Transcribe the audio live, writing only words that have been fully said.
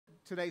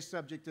today's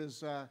subject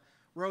is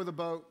Row the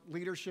Boat,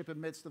 Leadership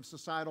Amidst of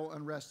Societal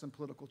Unrest and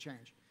Political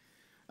Change.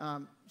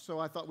 So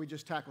I thought we'd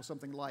just tackle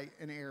something light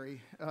and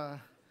airy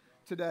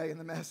today in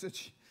the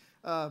message.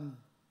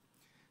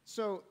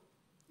 So,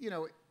 you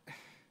know,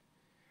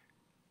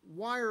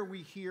 why are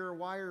we here?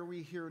 Why are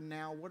we here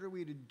now? What are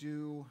we to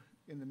do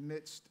in the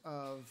midst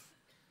of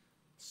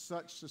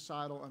such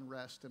societal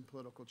unrest and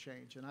political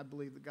change? And I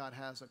believe that God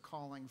has a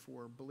calling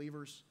for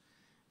believers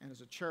and as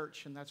a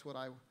church, and that's what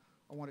I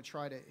want to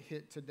try to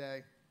hit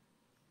today.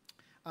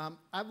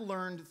 I've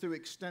learned through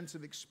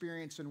extensive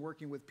experience in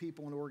working with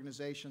people and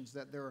organizations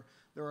that there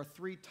are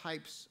three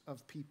types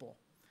of people.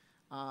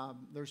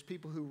 There's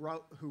people who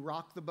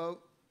rock the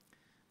boat,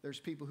 there's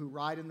people who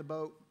ride in the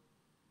boat,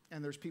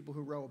 and there's people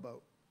who row a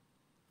boat.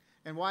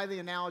 And why the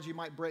analogy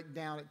might break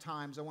down at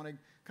times, I want to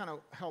kind of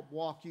help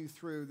walk you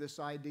through this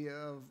idea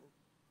of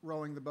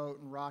rowing the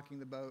boat and rocking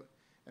the boat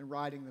and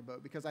riding the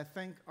boat, because I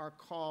think our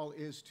call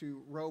is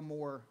to row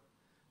more,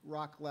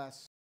 rock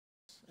less,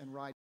 and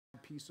ride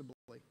peaceably.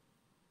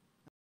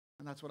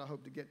 And that's what I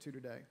hope to get to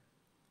today.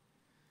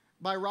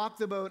 By rock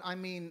the boat, I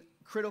mean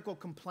critical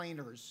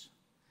complainers,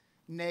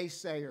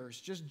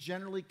 naysayers, just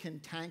generally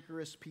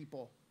cantankerous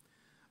people.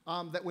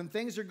 That when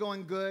things are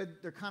going good,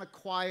 they're kind of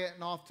quiet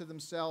and off to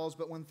themselves,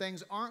 but when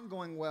things aren't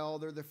going well,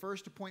 they're the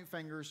first to point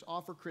fingers,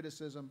 offer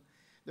criticism.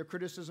 Their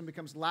criticism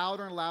becomes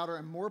louder and louder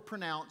and more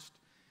pronounced,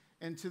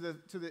 and to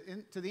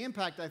the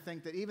impact, I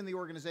think, that even the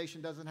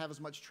organization doesn't have as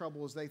much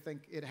trouble as they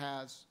think it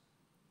has.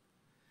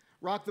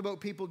 Rock the boat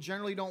people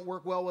generally don't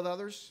work well with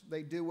others.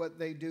 They do what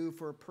they do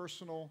for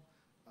personal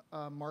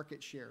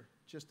market share,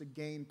 just to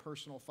gain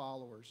personal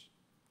followers.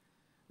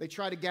 They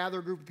try to gather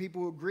a group of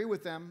people who agree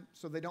with them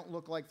so they don't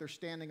look like they're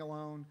standing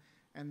alone,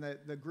 and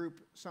that the group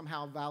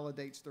somehow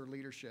validates their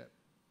leadership.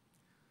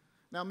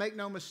 Now, make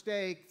no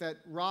mistake that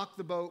rock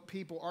the boat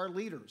people are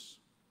leaders.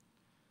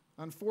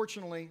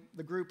 Unfortunately,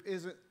 the group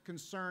isn't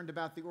concerned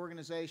about the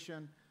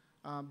organization.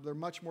 They're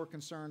much more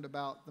concerned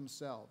about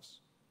themselves.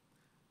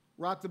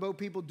 Rock the boat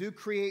people do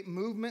create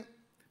movement,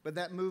 but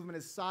that movement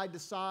is side to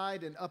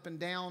side and up and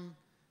down,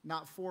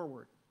 not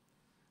forward.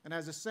 And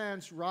as a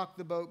sense, rock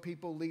the boat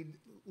people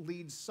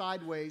lead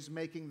sideways,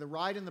 making the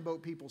ride in the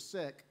boat people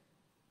sick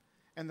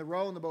and the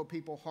row in the boat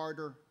people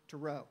harder to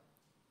row.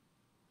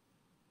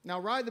 Now,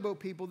 ride the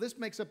boat people, this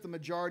makes up the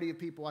majority of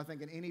people, I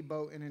think, in any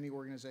boat, in any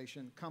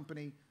organization,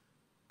 company,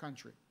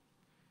 country.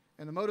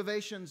 And the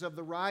motivations of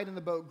the ride in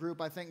the boat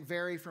group, I think,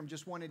 vary from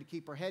just wanting to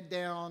keep our head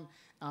down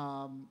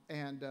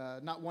and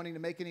not wanting to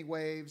make any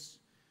waves,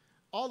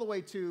 all the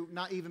way to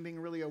not even being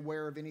really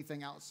aware of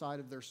anything outside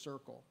of their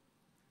circle.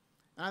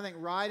 And I think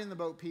ride in the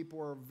boat people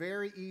are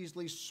very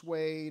easily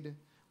swayed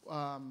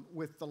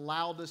with the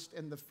loudest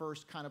and the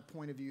first kind of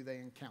point of view they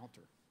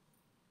encounter.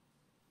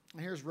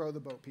 And here's row the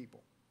boat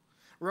people.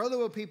 Row the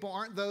boat people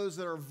aren't those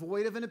that are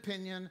void of an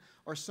opinion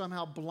or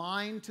somehow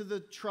blind to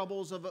the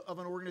troubles of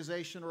an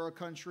organization or a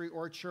country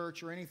or a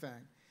church or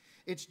anything.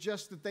 It's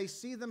just that they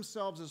see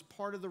themselves as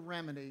part of the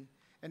remedy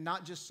and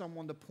not just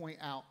someone to point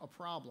out a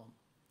problem.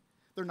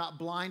 They're not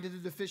blind to the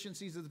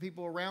deficiencies of the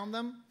people around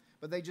them,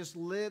 but they just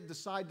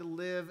decide to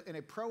live in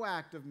a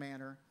proactive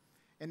manner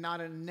and not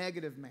in a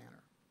negative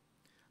manner.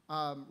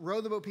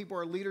 Row the boat people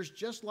are leaders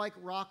just like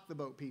rock the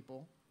boat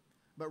people,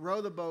 but row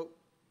the boat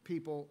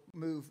people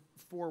move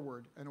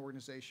forward an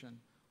organization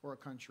or a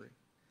country.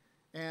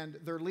 And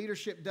their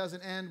leadership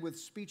doesn't end with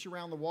speech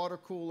around the water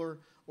cooler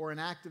or an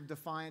act of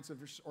defiance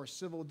or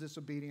civil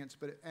disobedience,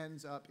 but it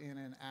ends up in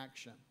an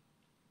action.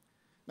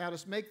 Now,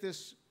 to make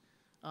this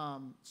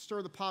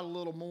stir the pot a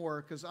little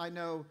more, because I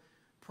know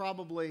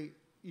probably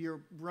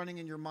you're running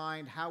in your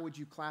mind, how would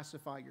you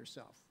classify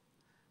yourself?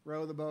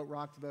 Row the boat,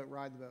 rock the boat,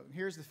 ride the boat. And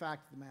here's the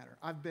fact of the matter.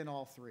 I've been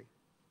all three.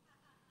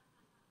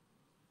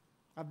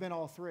 I've been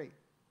all three.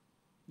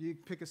 You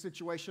pick a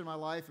situation in my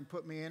life and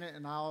put me in it,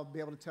 and I'll be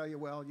able to tell you,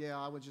 well, yeah,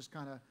 I was just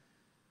kind of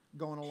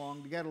going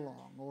along to get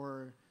along.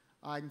 Or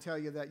I can tell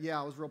you that, yeah,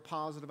 I was real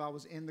positive. I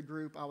was in the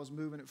group. I was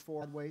moving it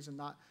forward ways and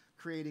not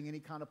creating any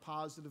kind of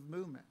positive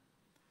movement.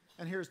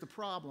 And here's the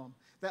problem,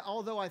 that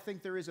although I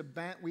think there is a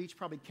bent, we each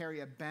probably carry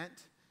a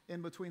bent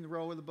in between the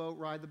row of the boat,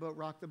 ride the boat,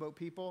 rock the boat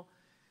people.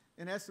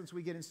 In essence,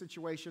 we get in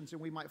situations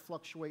and we might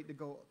fluctuate to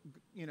go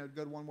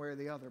one way or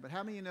the other. But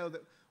how many of you know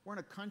that we're in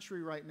a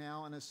country right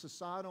now in a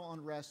societal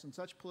unrest and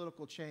such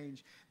political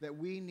change that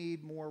we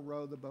need more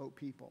row the boat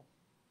people?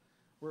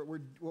 What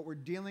we're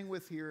dealing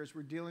with here is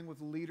we're dealing with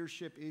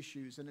leadership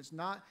issues. And it's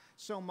not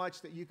so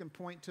much that you can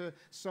point to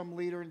some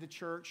leader in the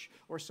church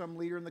or some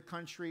leader in the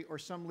country or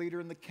some leader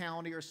in the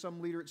county or some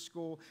leader at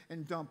school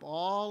and dump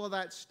all of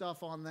that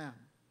stuff on them.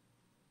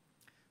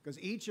 Because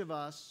each of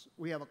us,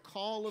 we have a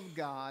call of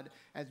God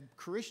as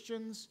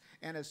Christians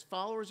and as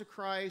followers of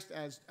Christ,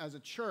 as a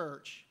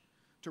church,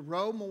 to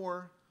row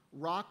more,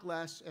 rock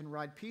less, and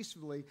ride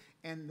peacefully.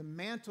 And the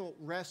mantle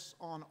rests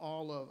on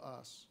all of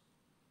us.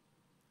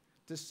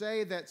 To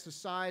say that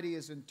society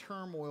is in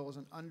turmoil is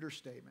an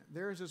understatement.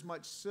 There is as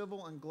much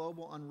civil and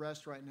global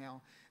unrest right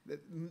now, that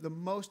the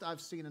most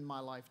I've seen in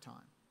my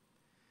lifetime.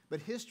 But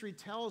history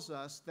tells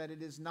us that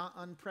it is not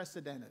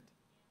unprecedented.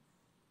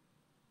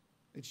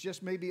 It's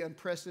just maybe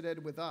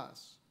unprecedented with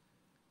us.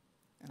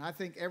 And I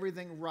think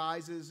everything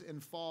rises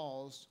and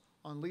falls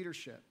on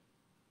leadership.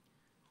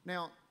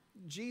 Now,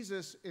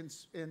 Jesus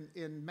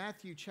in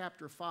Matthew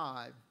chapter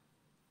 5,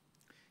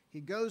 he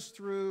goes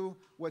through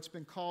what's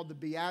been called the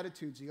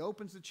Beatitudes. He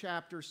opens the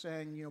chapter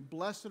saying,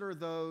 blessed are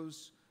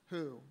those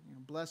who?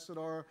 Blessed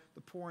are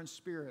the poor in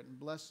spirit, and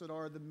blessed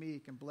are the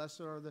meek, and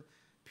blessed are the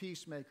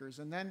peacemakers.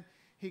 And then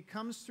he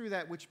comes through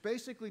that, which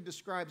basically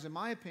describes, in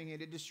my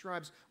opinion, it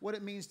describes what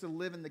it means to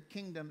live in the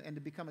kingdom and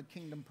to become a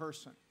kingdom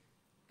person.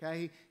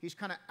 Okay? He's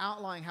kind of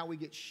outlining how we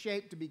get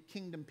shaped to be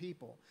kingdom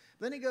people.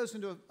 Then he goes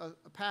into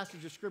a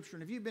passage of Scripture,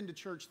 and if you've been to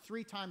church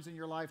 3 times in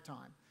your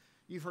lifetime,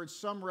 you've heard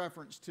some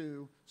reference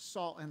to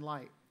salt and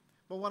light.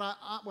 But what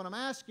I'm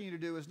asking you to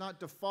do is not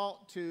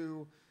default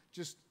to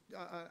just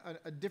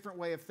a different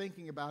way of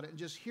thinking about it and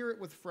just hear it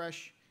with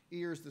fresh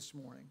ears this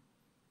morning.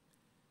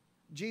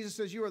 Jesus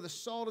says, you are the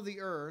salt of the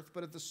earth,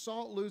 but if the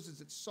salt loses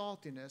its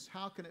saltiness,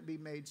 how can it be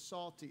made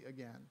salty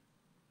again?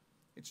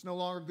 It's no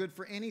longer good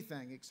for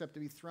anything except to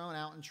be thrown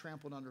out and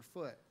trampled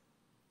underfoot.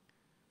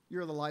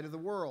 You're the light of the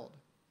world.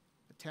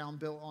 A town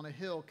built on a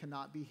hill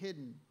cannot be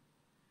hidden.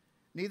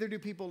 Neither do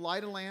people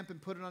light a lamp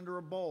and put it under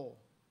a bowl.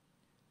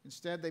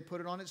 Instead, they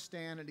put it on its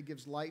stand, and it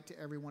gives light to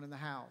everyone in the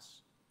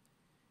house.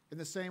 In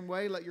the same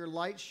way, let your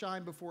light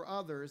shine before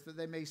others, that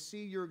they may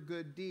see your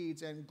good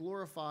deeds and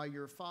glorify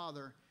your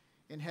Father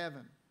in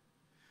heaven.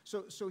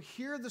 So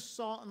hear the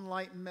salt and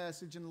light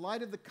message in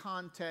light of the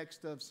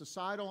context of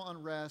societal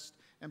unrest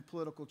and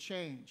political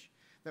change,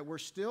 that we're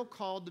still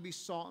called to be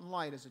salt and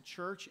light as a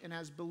church and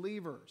as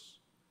believers.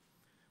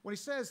 When he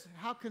says,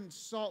 how can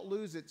salt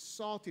lose its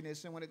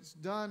saltiness, and when it's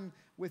done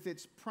with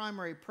its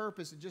primary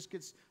purpose, it just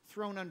gets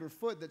thrown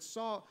underfoot, that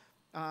salt,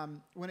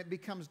 when it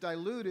becomes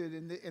diluted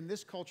in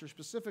this culture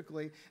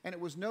specifically, and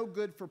it was no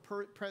good for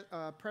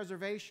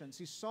preservation.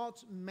 See,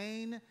 salt's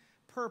main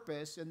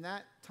purpose in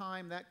that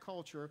time, that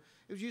culture,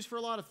 it was used for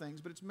a lot of things,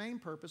 but its main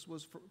purpose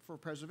was for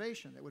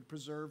preservation. It would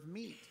preserve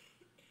meat.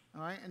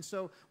 All right, and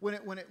so when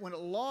it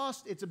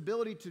lost its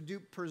ability to do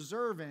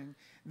preserving,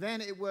 then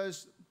it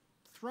was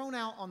thrown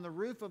out on the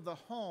roof of the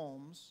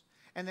homes,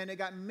 and then it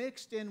got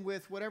mixed in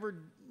with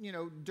whatever,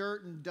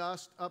 dirt and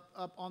dust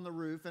up on the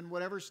roof and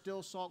whatever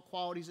still salt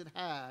qualities it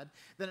had.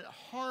 Then it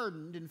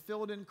hardened and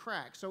filled in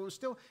cracks. So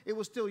it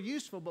was still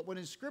useful, but when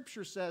in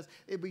Scripture says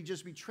it would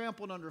just be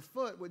trampled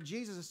underfoot, what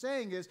Jesus is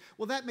saying is,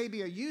 well, that may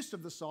be a use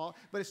of the salt,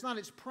 but it's not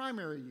its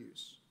primary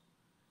use.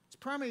 Its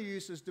primary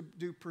use is to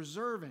do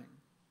preserving.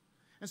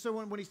 And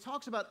so when he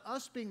talks about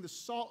us being the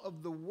salt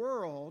of the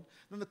world,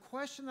 then the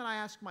question that I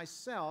ask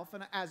myself,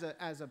 and as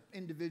an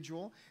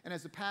individual and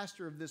as a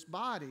pastor of this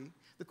body,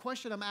 the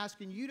question I'm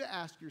asking you to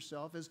ask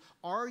yourself is,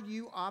 are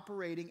you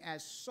operating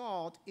as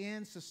salt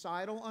in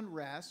societal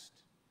unrest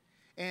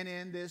and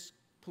in this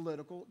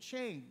political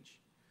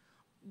change?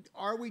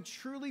 Are we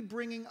truly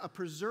bringing a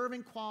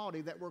preserving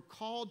quality that we're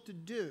called to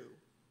do?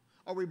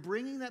 Are we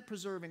bringing that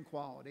preserving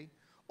quality?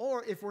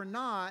 Or if we're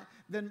not,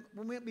 then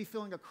we might be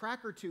filling a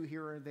crack or two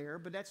here or there,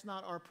 but that's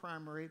not our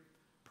primary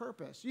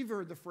purpose. You've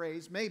heard the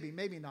phrase, maybe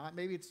not,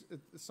 maybe it's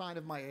a sign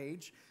of my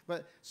age,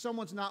 but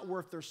someone's not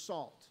worth their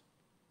salt.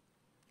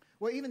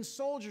 Well, even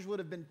soldiers would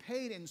have been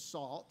paid in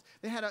salt.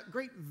 They had a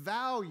great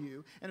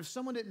value, and if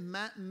someone didn't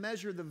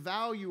measure the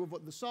value of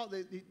what the salt,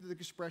 the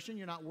expression,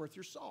 you're not worth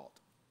your salt.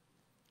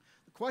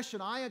 The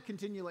question I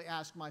continually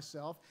ask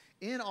myself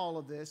in all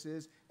of this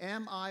is,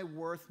 am I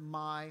worth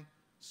my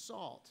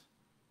salt?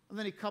 And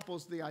then he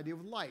couples the idea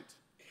with light.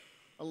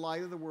 A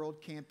light of the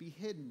world can't be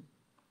hidden.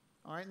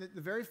 All right? And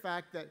the very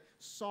fact that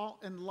salt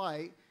and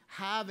light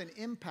have an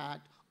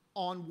impact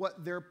on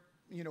what they're,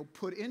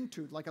 put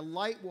into. Like a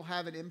light will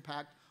have an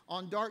impact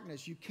on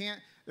darkness.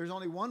 There's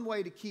only one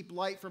way to keep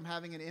light from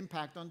having an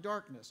impact on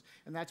darkness,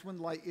 and that's when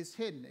light is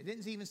hidden. It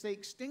didn't even say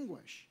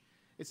extinguish.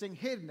 It's saying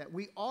hidden, that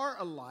we are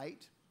a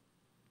light.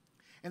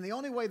 And the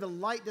only way the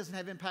light doesn't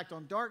have impact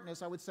on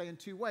darkness, I would say in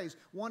 2 ways.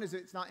 One is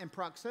it's not in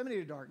proximity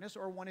to darkness,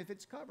 or one if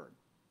it's covered.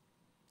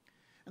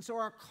 And so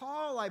our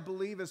call, I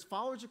believe, as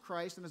followers of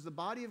Christ and as the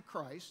body of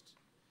Christ,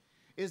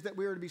 is that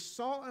we are to be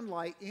salt and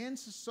light in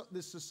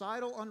this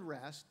societal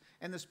unrest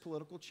and this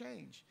political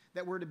change.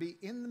 That we're to be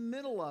in the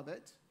middle of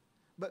it,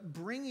 but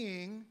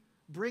bringing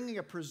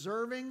a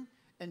preserving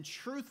and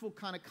truthful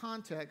kind of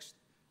context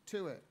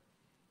to it.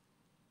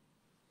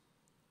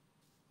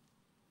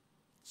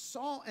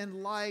 Salt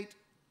and light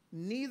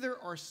neither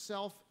are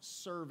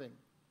self-serving.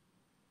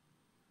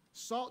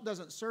 Salt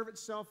doesn't serve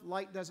itself.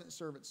 Light doesn't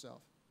serve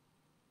itself.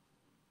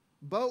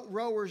 Boat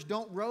rowers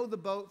don't row the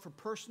boat for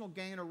personal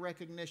gain or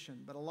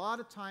recognition, but a lot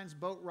of times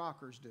boat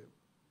rockers do.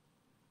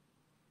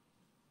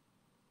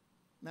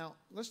 Now,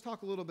 let's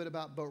talk a little bit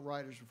about boat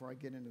riders before I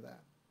get into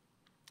that.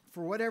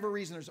 For whatever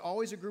reason, there's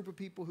always a group of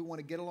people who want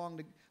to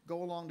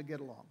go along to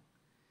get along.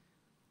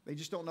 They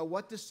just don't know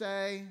what to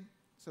say,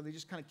 so they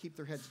just kind of keep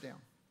their heads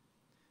down.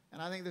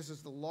 And I think this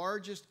is the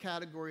largest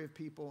category of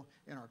people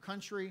in our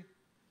country.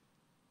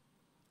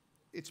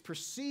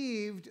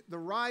 The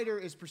rider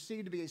is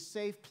perceived to be a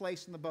safe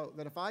place in the boat.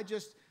 That if I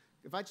just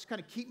kind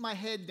of keep my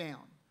head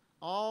down,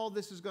 all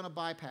this is going to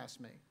bypass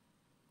me.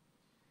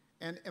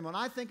 And when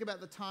I think about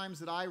the times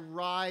that I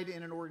ride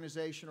in an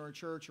organization or a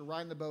church or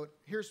ride in the boat,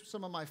 here's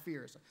some of my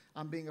fears.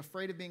 I'm being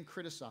afraid of being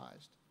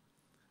criticized.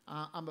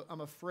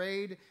 I'm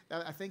afraid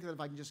that I think that if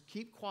I can just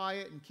keep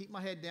quiet and keep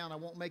my head down, I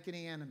won't make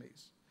any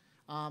enemies.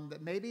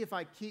 That maybe if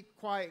I keep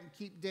quiet and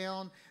keep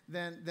down,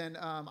 then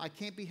I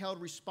can't be held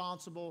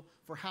responsible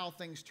for how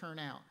things turn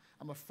out.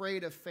 I'm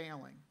afraid of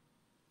failing.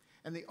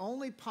 And the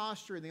only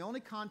posture, the only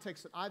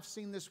context that I've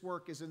seen this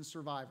work is in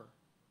Survivor.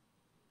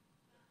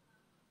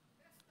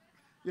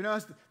 You know,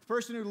 the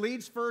person who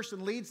leads first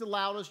and leads the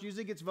loudest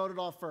usually gets voted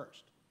off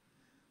first.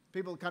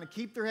 People kind of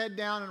keep their head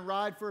down and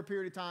ride for a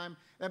period of time.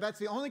 And that's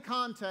the only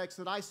context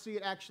that I see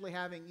it actually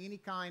having any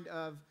kind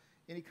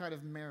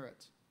of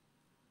merit.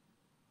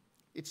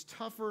 It's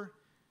tougher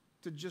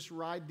to just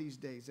ride these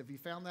days. Have you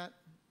found that?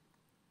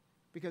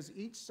 Because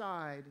each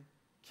side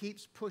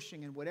keeps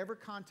pushing in whatever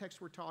context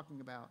we're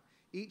talking about.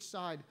 Each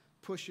side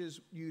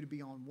pushes you to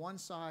be on one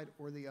side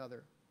or the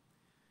other.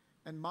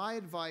 And my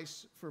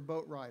advice for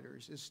boat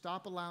riders is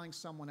stop allowing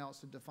someone else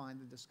to define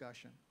the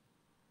discussion.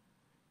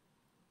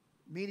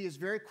 Media is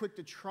very quick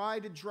to try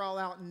to draw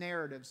out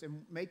narratives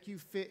and make you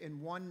fit in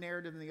one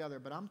narrative and the other.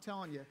 But I'm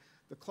telling you,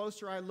 the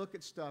closer I look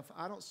at stuff,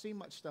 I don't see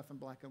much stuff in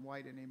black and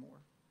white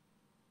anymore.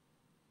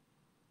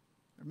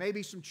 There may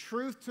be some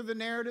truth to the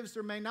narratives.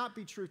 There may not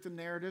be truth to the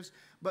narratives.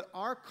 But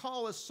our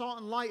call as salt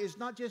and light is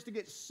not just to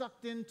get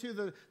sucked into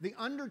the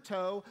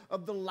undertow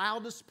of the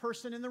loudest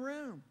person in the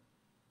room.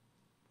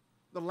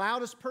 The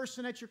loudest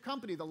person at your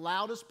company. The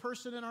loudest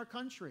person in our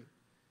country.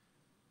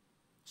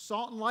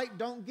 Salt and light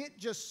don't get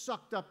just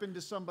sucked up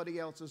into somebody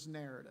else's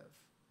narrative.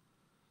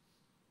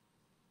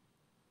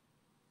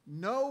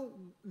 Know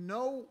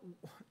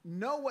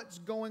what's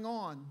going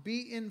on.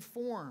 Be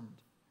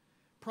informed.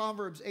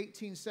 Proverbs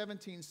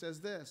 18:17 says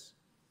this.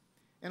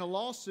 In a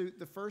lawsuit,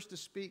 the first to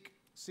speak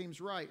seems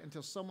right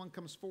until someone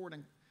comes forward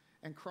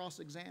and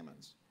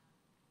cross-examines.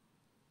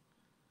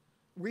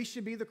 We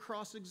should be the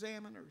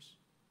cross-examiners.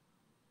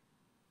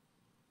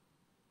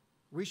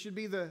 We should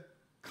be the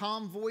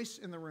calm voice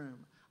in the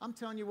room. I'm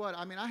telling you what,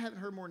 I haven't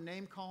heard more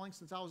name calling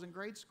since I was in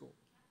grade school.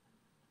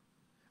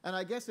 And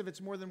I guess if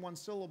it's more than one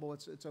syllable,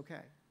 it's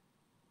okay.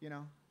 You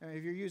know,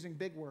 if you're using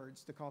big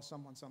words to call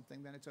someone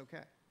something, then it's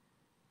okay.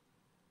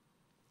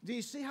 Do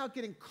you see how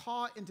getting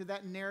caught into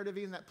that narrative,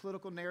 even that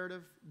political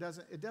narrative,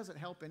 doesn't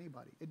help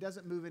anybody? It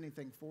doesn't move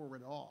anything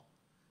forward at all.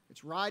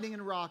 It's riding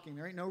and rocking.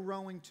 There ain't no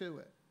rowing to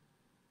it.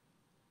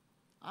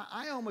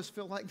 I almost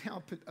feel like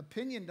now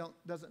opinion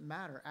doesn't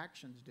matter.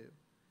 Actions do.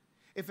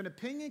 If an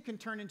opinion can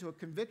turn into a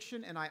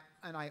conviction and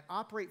I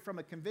operate from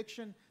a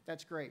conviction,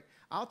 that's great.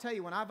 I'll tell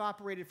you, when I've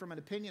operated from an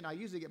opinion, I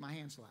usually get my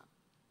hand slapped.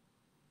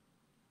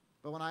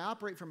 But when I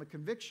operate from a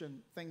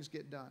conviction, things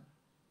get done.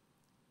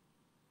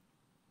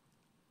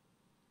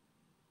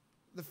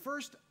 The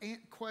first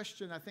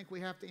question I think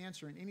we have to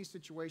answer in any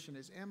situation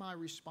is, am I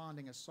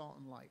responding as salt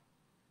and light?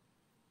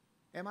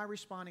 Am I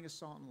responding as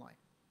salt and light?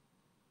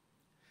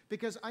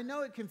 Because I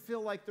know it can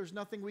feel like there's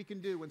nothing we can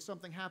do when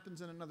something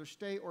happens in another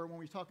state or when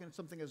we're talking about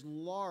something as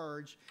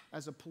large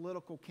as a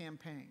political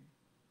campaign.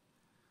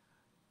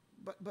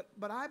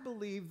 But I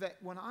believe that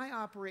when I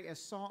operate as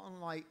salt and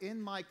light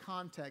in my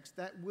context,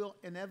 that will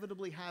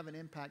inevitably have an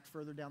impact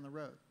further down the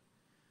road.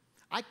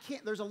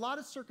 There's a lot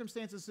of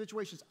circumstances,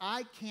 situations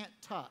I can't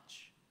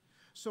touch.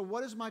 So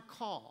what is my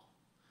call?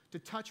 To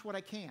touch what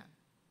I can.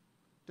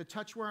 To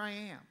touch where I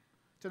am.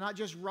 To not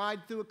just ride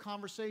through a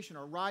conversation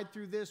or ride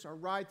through this or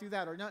ride through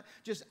that or not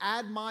just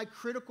add my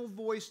critical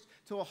voice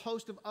to a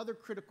host of other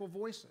critical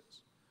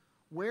voices.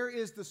 Where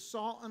is the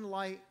salt and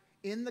light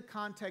in the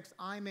context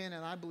I'm in?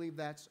 And I believe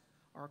that's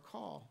our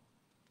call.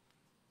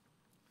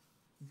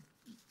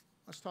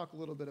 Let's talk a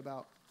little bit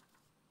about,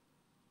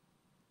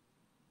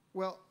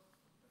 well,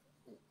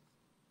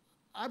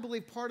 I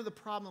believe part of the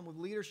problem with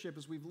leadership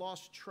is we've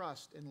lost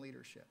trust in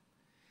leadership.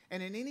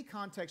 And in any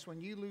context, when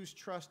you lose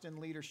trust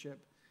in leadership,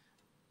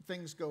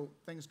 things go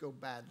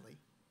badly.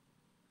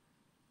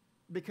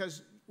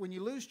 Because when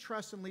you lose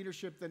trust in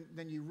leadership,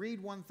 then you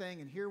read one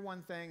thing and hear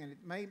one thing, and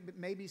it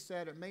may be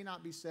said, it may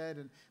not be said,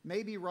 and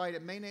may be right,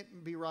 it may not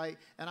be right.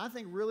 And I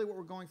think really what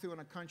we're going through in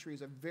a country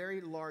is a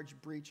very large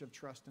breach of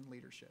trust in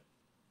leadership.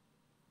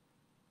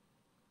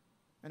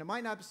 And it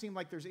might not seem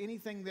like there's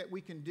anything that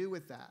we can do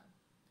with that.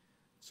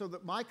 So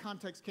that my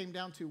context came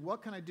down to,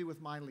 what can I do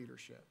with my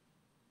leadership?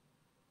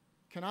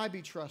 Can I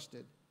be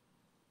trusted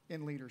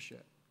in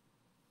leadership?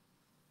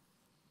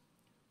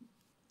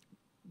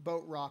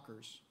 Boat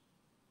rockers.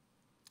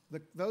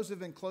 Those who have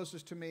been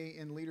closest to me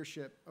in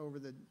leadership over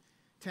the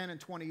 10 and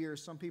 20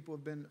 years, some people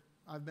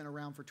I've been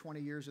around for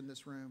 20 years in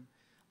this room,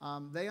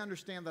 they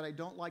understand that I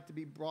don't like to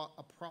be brought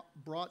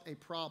a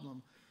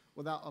problem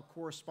without a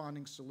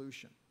corresponding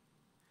solution.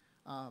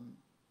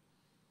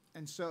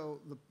 And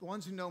so the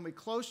ones who know me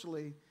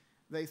closely,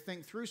 they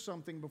think through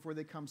something before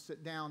they come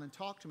sit down and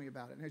talk to me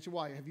about it. And I say,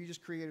 why? Have you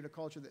just created a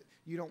culture that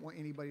you don't want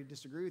anybody to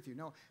disagree with you?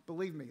 No,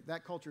 believe me,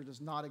 that culture does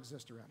not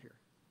exist around here.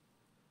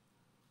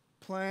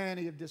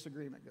 Plenty of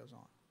disagreement goes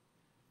on.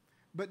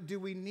 But do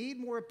we need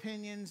more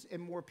opinions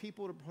and more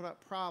people to put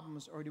up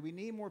problems, or do we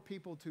need more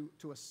people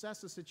to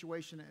assess the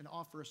situation and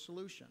offer a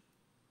solution?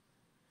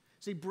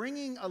 See,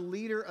 bringing a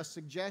leader a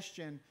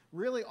suggestion,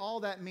 really all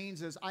that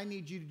means is, I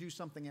need you to do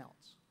something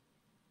else.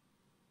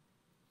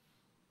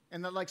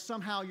 And that like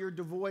somehow you're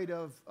devoid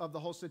of the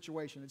whole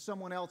situation. It's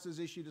someone else's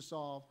issue to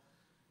solve.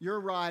 You're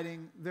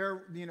riding,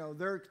 they're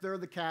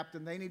the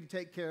captain, they need to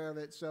take care of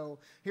it, so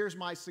here's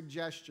my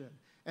suggestion.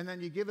 And then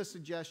you give a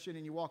suggestion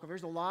and you walk off.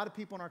 There's a lot of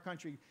people in our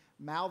country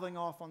mouthing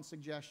off on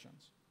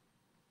suggestions.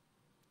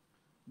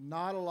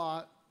 Not a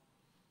lot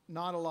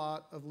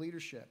of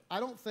leadership. I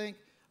don't think,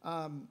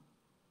 I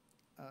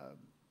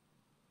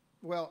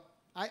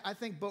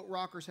think boat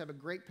rockers have a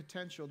great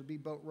potential to be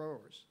boat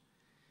rowers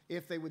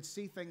if they would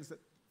see things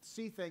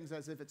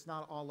as if it's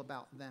not all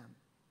about them.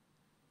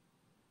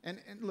 And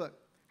look,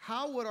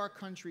 how would our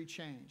country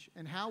change,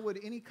 and how would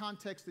any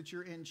context that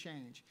you're in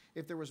change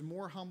if there was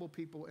more humble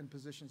people in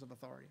positions of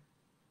authority?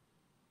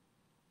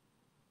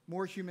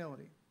 More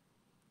humility.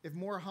 If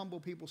more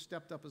humble people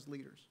stepped up as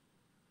leaders.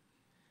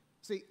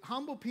 See,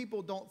 humble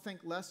people don't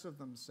think less of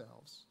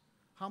themselves.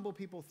 Humble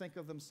people think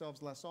of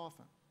themselves less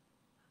often.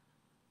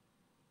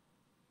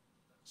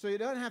 So it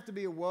doesn't have to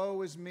be a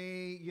woe is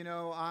me,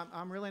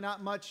 I'm really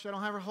not much, I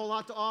don't have a whole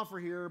lot to offer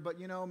here, but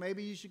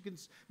maybe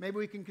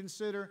we can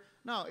consider.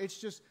 No,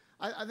 it's just,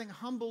 I think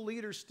humble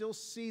leaders still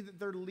see that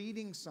they're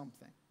leading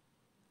something,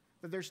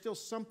 that there's still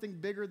something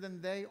bigger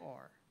than they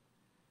are.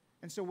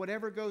 And so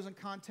whatever goes in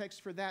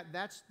context for that,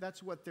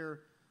 that's what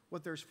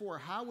there's for.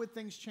 How would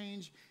things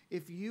change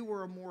if you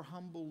were a more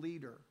humble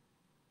leader?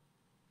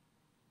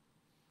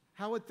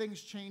 How would things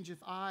change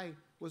if I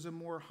was a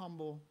more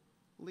humble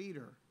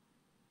leader?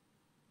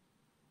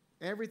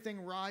 Everything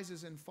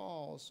rises and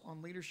falls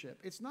on leadership.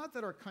 It's not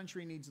that our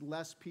country needs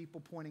less people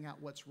pointing out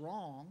what's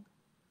wrong.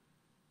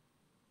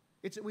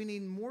 It's that we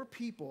need more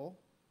people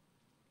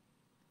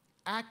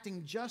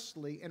acting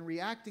justly and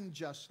reacting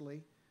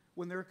justly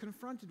when they're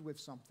confronted with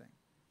something.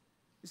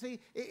 You see,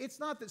 it's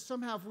not that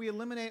somehow if we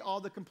eliminate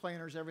all the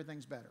complainers,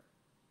 everything's better.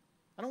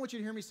 I don't want you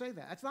to hear me say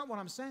that. That's not what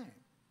I'm saying.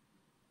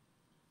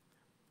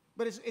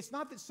 But it's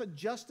not that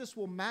justice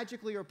will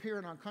magically appear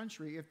in our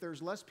country if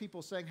there's less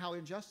people saying how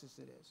injustice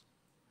it is.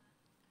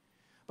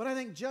 But I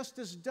think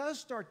justice does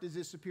start to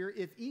disappear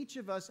if each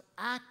of us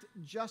act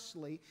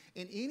justly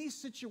in any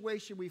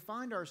situation we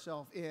find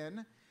ourselves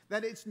in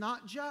that it's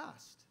not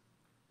just.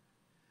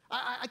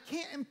 I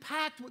can't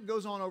impact what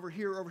goes on over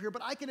here,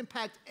 but I can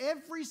impact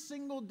every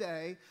single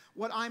day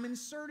what I'm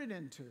inserted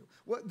into,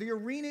 the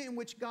arena in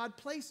which God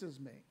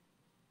places me.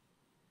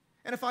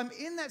 And if I'm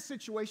in that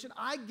situation,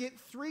 I get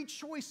three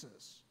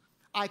choices.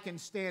 I can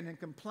stand and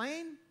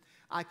complain,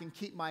 I can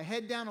keep my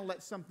head down and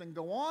let something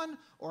go on,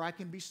 or I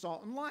can be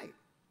salt and light.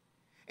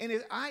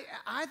 And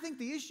I think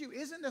the issue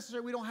isn't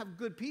necessarily we don't have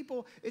good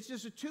people. It's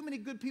just that too many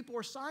good people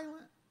are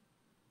silent.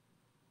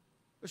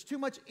 There's too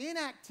much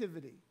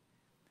inactivity.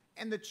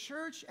 And the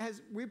church,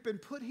 we've been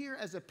put here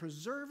as a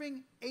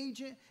preserving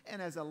agent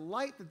and as a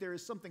light that there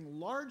is something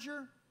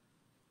larger,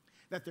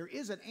 that there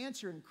is an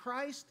answer in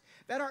Christ,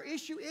 that our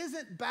issue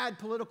isn't bad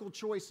political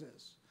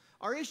choices.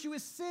 Our issue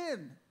is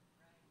sin.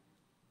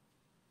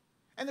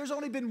 And there's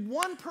only been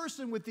one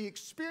person with the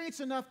experience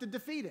enough to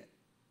defeat it.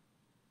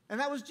 And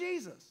that was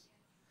Jesus.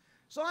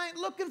 So I ain't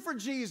looking for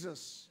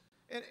Jesus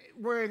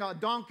wearing a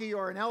donkey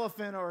or an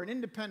elephant or an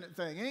independent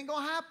thing. It ain't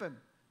going to happen.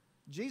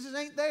 Jesus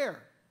ain't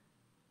there.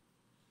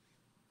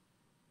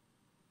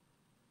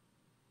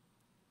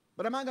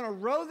 But am I going to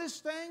row this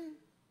thing,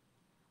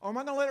 or am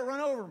I going to let it run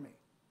over me?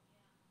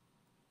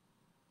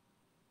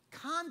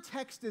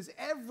 Context is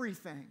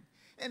everything.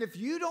 And if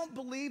you don't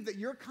believe that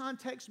your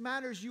context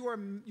matters,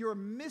 you're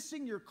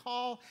missing your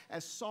call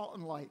as salt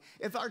and light.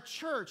 If our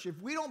church, if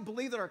we don't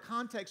believe that our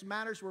context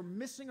matters, we're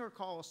missing our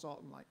call as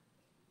salt and light.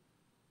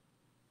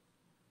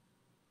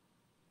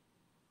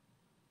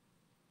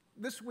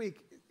 This week,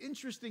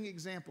 interesting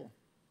example.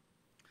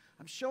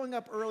 I'm showing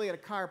up early at a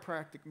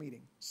chiropractic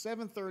meeting,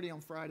 7:30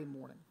 on Friday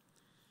morning.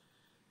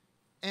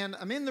 And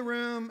I'm in the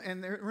room,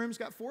 and the room's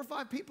got 4 or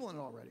 5 people in it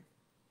already.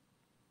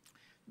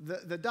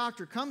 The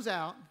doctor comes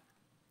out.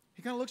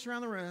 He kind of looks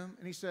around the room,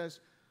 and he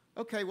says,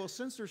 okay, well,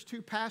 since there's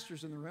 2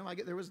 pastors in the room,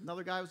 there was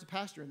another guy who was a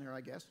pastor in there,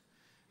 I guess.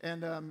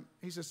 And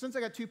he says, since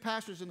I got 2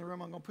 pastors in the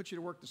room, I'm going to put you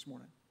to work this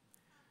morning.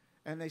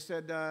 And they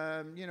said,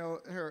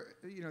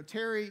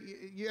 Terry,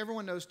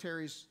 everyone knows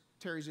Terry's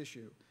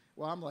issue.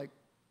 Well, I'm like,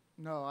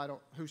 no, I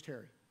don't. Who's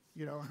Terry?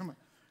 I'm like,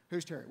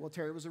 who's Terry? Well,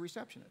 Terry was a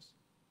receptionist.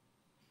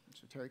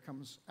 So Terry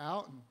comes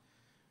out,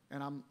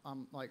 and I'm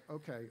like,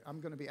 okay,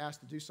 I'm going to be asked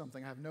to do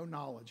something. I have no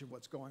knowledge of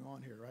what's going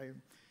on here, right?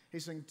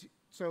 He's saying,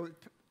 so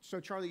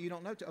Charlie, you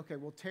don't know? Okay,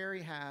 well,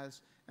 Terry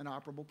has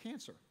inoperable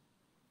cancer.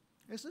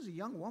 This is a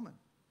young woman.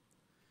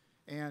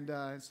 And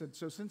said,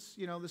 so since,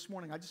 this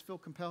morning, I just feel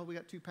compelled. We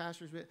got 2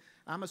 pastors.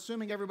 I'm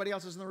assuming everybody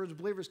else is in the room as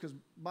believers because,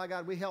 by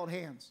God, we held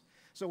hands.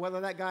 So whether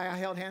that guy I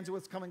held hands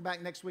with is coming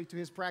back next week to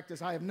his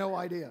practice, I have no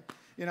idea.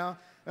 All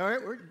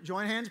right, we're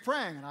join hands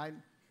praying.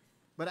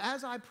 But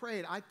as I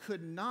prayed, I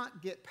could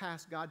not get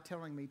past God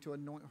telling me to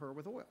anoint her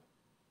with oil.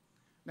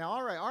 Now,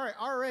 all right,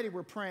 already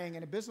we're praying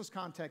in a business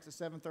context at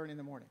 7:30 in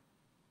the morning,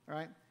 all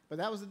right? But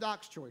that was the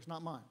doc's choice,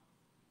 not mine.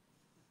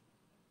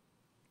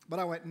 But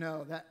I went,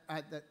 no, that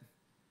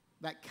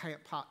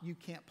you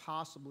can't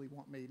possibly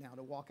want me now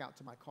to walk out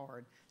to my car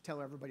and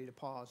tell everybody to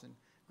pause and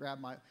grab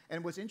my.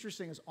 And what's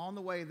interesting is on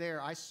the way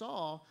there, I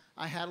saw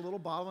I had a little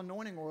bottle of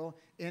anointing oil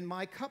in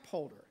my cup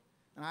holder.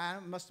 And I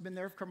must have been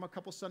there from a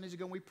couple Sundays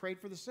ago, and we prayed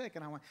for the sick.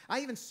 And I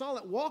even saw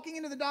it walking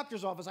into the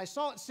doctor's office. I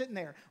saw it sitting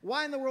there.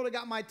 Why in the world it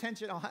got my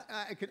attention?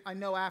 I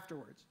know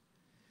afterwards.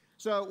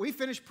 So we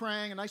finished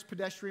praying, a nice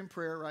pedestrian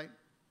prayer, right?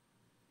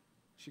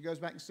 She goes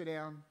back and sit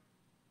down.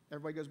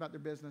 Everybody goes about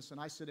their business,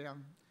 and I sit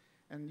down.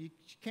 And you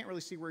can't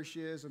really see where she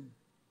is. And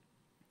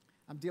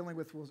I'm dealing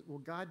with, well,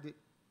 God,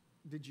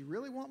 did you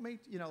really want me?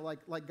 You know,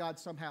 like God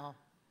somehow,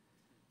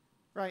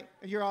 right?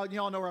 And you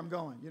all know where I'm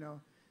going, you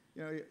know.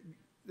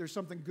 There's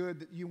something good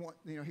that you want,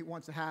 he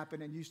wants to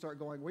happen, and you start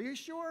going, well, you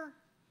sure? Are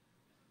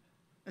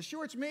you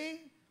sure it's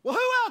me? Well,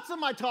 who else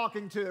am I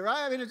talking to,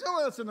 right? I mean, there's no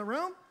one else in the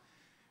room.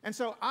 And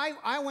so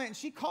I went, and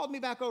she called me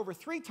back over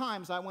 3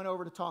 times. I went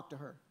over to talk to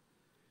her.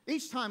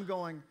 Each time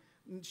going,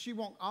 she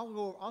won't,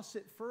 I'll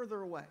sit further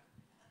away.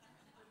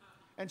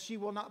 And she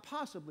will not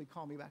possibly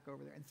call me back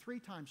over there. And 3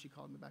 times she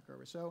called me back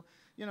over. So,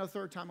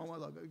 third time I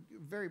went, look,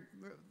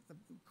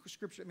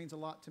 scripture means a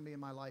lot to me in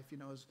my life,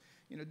 is,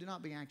 do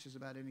not be anxious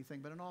about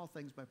anything, but in all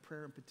things by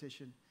prayer and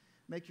petition,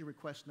 make your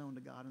requests known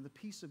to God. And the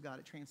peace of God,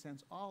 it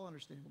transcends all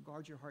understanding, will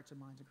guard your hearts and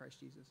minds in Christ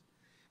Jesus.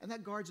 And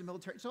that guards the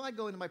military. So I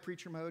go into my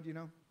preacher mode,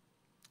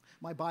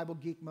 my Bible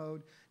geek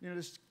mode,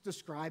 just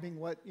describing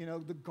what,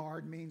 the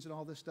guard means and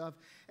all this stuff.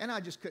 And I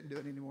just couldn't do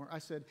it anymore. I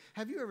said,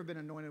 have you ever been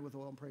anointed with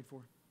oil and prayed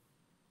for?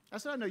 I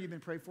said, I know you've been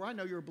prayed for. I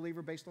know you're a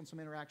believer based on some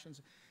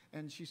interactions.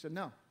 And she said,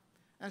 no.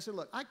 And I said,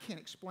 look, I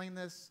can't explain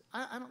this.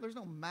 There's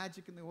no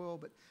magic in the oil,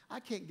 but I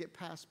can't get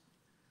past,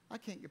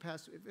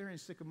 if there any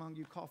sick among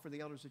you, call for the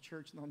elders of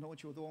church, and they'll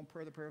anoint you with oil and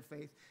prayer, the prayer of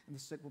faith, and the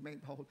sick will be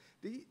made whole.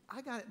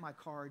 I got it in my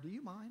car. Do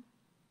you mind?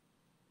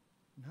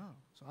 No.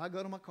 So I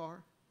go to my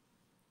car,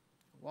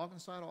 walk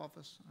inside the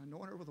office, I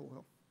anoint her with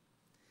oil.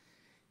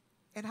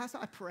 And as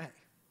I pray,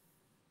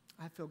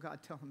 I feel God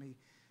telling me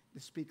to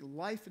speak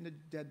life into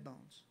dead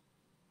bones.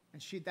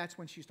 And that's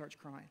when she starts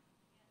crying.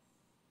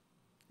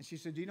 And she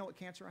said, do you know what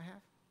cancer I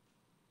have?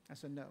 I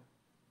said, no.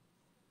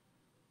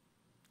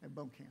 I have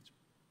bone cancer.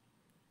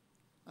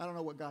 I don't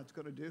know what God's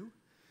going to do.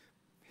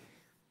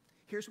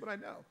 Here's what I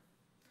know.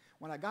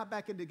 When I got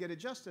back in to get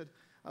adjusted,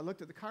 I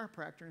looked at the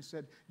chiropractor and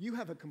said, you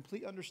have a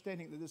complete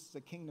understanding that this is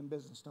a kingdom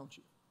business, don't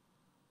you?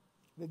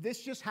 That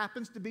this just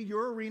happens to be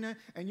your arena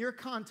and your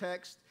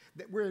context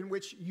in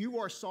which you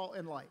are salt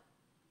and light.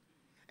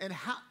 And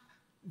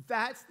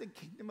that's the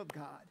kingdom of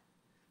God.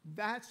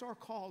 That's our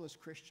call as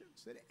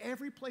Christians, that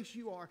every place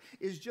you are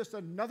is just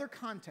another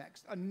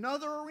context,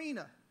 another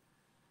arena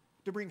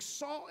to bring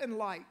salt and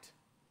light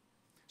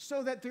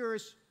so that there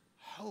is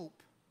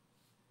hope.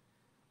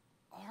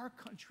 Our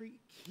country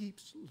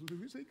keeps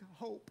losing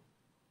hope.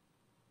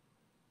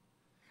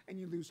 And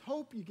you lose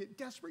hope, you get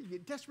desperate, you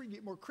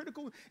get more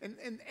critical,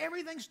 and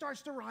everything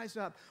starts to rise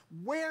up.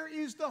 Where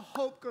is the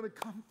hope going to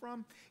come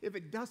from if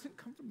it doesn't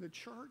come from the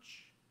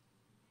church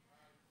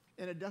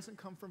and it doesn't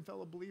come from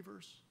fellow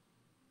believers?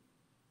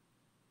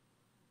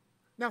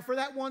 Now, for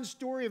that one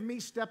story of me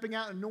stepping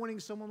out and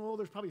anointing someone with oil,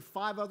 there's probably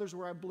 5 others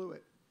where I blew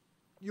it.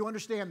 You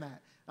understand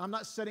that. I'm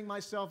not setting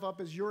myself up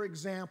as your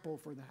example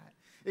for that,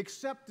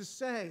 except to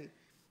say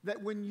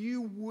that when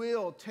you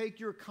will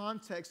take your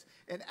context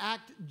and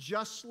act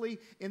justly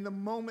in the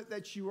moment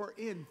that you are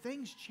in,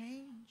 things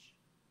change.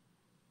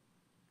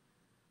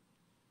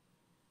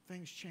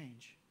 Things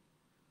change.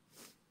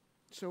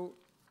 So,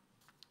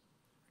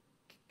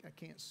 I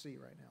can't see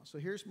right now. So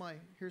here's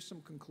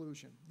some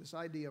conclusion. This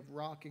idea of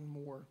rocking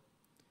more,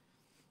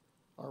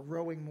 or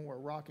rowing more,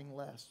 rocking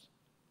less,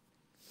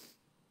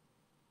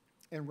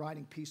 and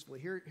riding peacefully.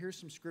 Here's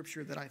some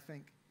scripture that I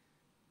think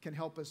can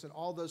help us in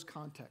all those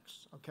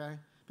contexts, okay?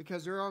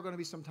 Because there are going to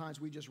be some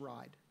times we just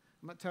ride.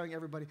 I'm not telling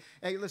everybody,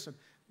 hey, listen,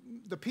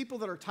 the people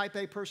that are type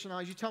A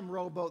personalities, you tell them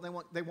row a boat,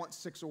 they want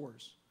 6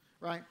 oars,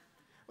 right?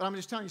 But I'm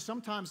just telling you,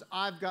 sometimes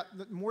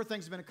more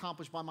things have been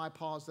accomplished by my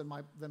pause than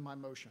my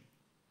motion.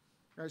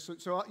 Right?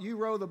 So you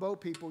row the boat,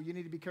 people, you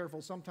need to be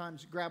careful.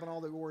 Sometimes grabbing all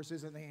the oars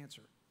isn't the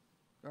answer.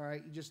 All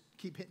right? You just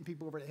keep hitting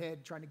people over the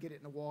head trying to get it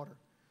in the water.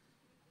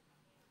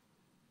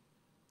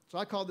 So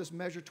I call this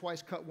measure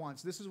twice, cut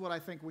once. This is what I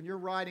think when you're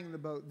riding the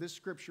boat, this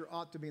scripture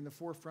ought to be in the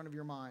forefront of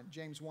your mind.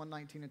 James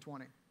 1:19 and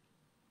 20.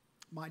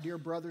 My dear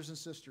brothers and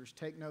sisters,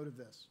 take note of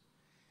this.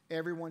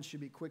 Everyone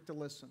should be quick to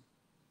listen,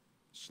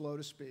 slow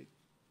to speak,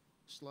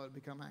 slow to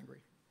become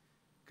angry.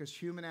 Because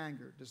human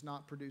anger does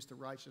not produce the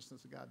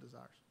righteousness that God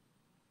desires.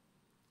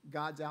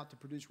 God's out to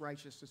produce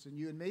righteousness in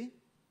you and me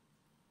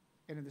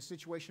and in the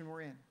situation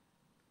we're in.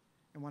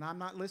 And when I'm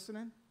not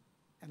listening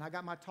and I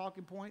got my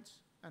talking points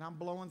and I'm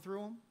blowing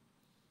through them,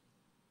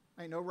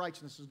 ain't no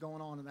righteousness is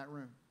going on in that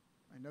room.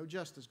 Ain't no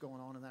justice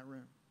going on in that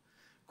room.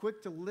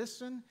 Quick to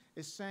listen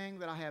is saying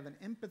that I have an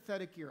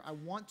empathetic ear. I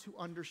want to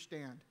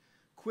understand.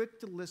 Quick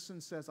to listen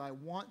says I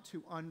want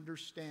to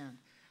understand.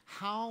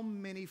 How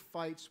many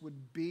fights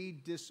would be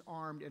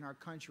disarmed in our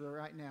country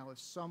right now if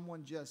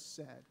someone just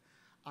said,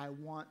 I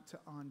want to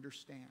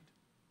understand?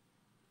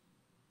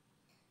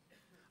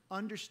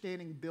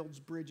 Understanding builds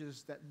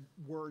bridges that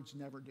words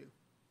never do.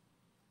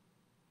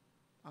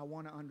 I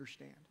want to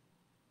understand.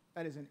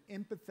 That is an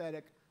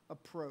empathetic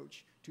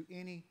approach to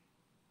any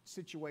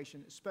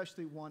situation,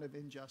 especially one of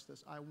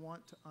injustice. I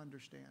want to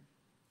understand.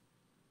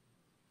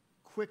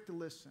 Quick to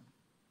listen.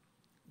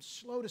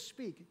 Slow to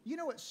speak. You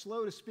know what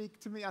slow to speak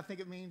to me, I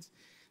think it means?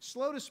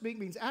 Slow to speak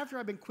means after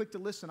I've been quick to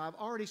listen, I've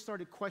already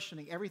started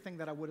questioning everything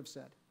that I would have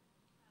said.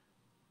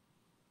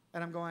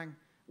 And I'm going,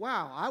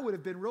 wow, I would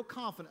have been real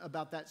confident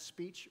about that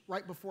speech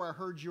right before I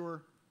heard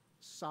your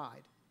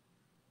side.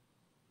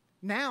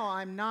 Now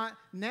I'm not,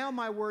 now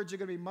my words are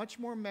going to be much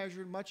more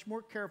measured, much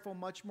more careful,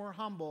 much more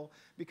humble,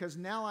 because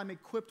now I'm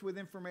equipped with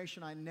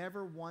information I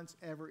never once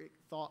ever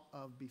thought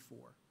of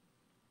before.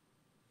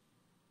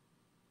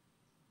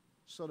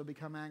 So to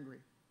become angry.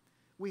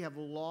 We have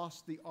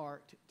lost the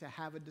art to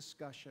have a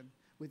discussion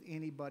with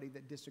anybody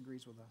that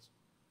disagrees with us.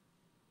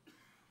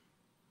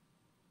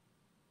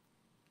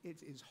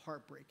 It is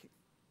heartbreaking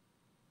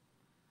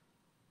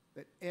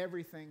that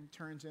everything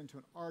turns into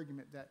an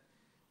argument, that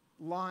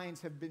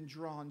lines have been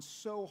drawn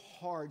so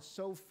hard,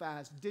 so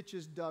fast,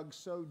 ditches dug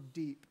so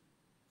deep,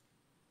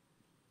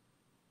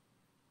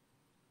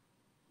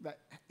 that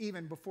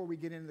even before we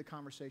get into the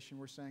conversation,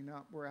 we're saying,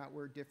 no, we're out,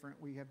 we're different,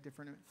 we have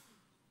different.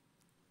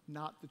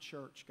 Not the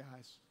church,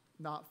 guys.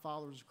 Not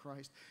followers of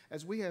Christ.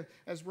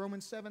 As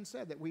Romans 7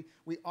 said, that we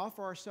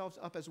offer ourselves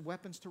up as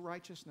weapons to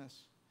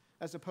righteousness,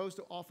 as opposed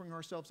to offering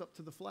ourselves up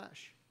to the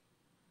flesh.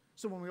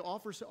 So when we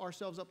offer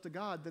ourselves up to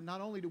God, then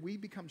not only do we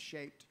become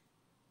shaped,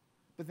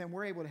 but then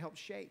we're able to help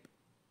shape.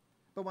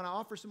 But when I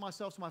offer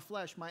myself to my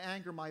flesh, my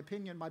anger, my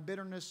opinion, my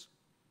bitterness,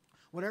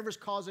 whatever's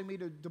causing me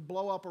to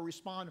blow up or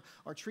respond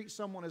or treat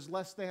someone as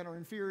less than or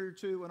inferior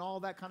to and all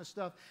that kind of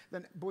stuff,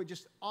 then boy,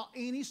 just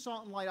any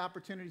salt and light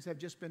opportunities have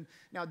just been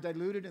now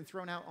diluted and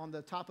thrown out on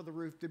the top of the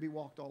roof to be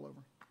walked all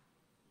over.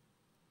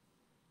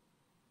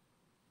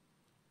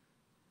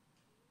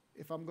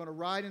 If I'm going to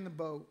ride in the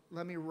boat,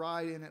 let me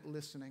ride in it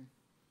listening.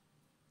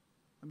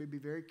 Let me be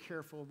very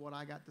careful of what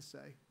I got to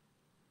say.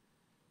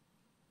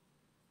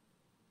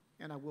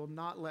 And I will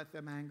not let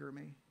them anger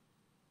me.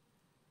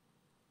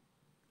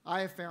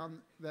 I have found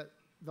that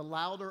the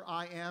louder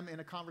I am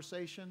in a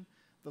conversation,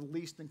 the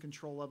least in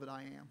control of it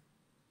I am.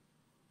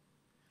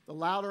 The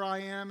louder I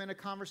am in a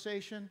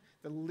conversation,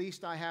 the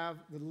least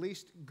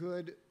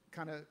good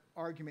kind of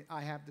argument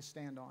I have to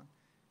stand on.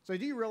 So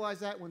do you realize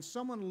that when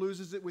someone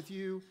loses it with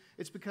you,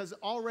 it's because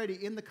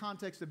already in the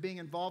context of being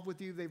involved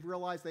with you, they've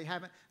realized they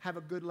have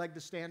a good leg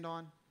to stand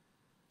on?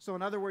 So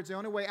in other words, the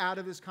only way out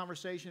of this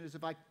conversation is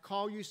if I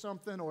call you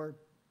something or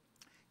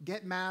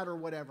get mad or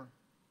whatever.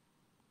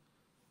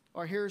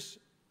 Or here's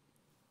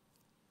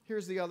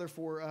the other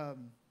for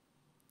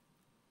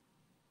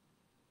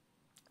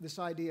this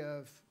idea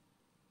of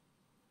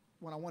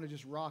when I want to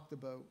just rock the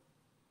boat.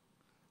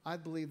 I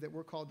believe that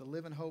we're called to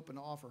live in hope and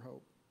to offer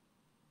hope.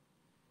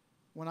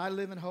 When I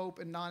live in hope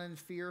and not in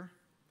fear,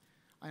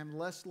 I am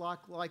less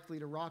likely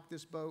to rock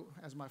this boat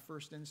as my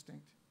first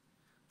instinct.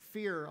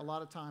 Fear, a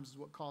lot of times, is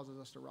what causes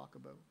us to rock a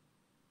boat.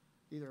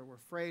 Either we're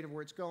afraid of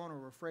where it's going, or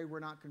we're afraid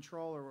we're not in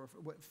control, or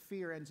what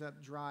fear ends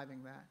up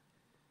driving that.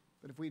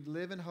 But if we'd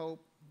live in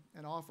hope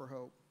and offer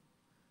hope,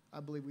 I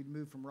believe we'd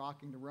move from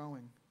rocking to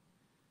rowing.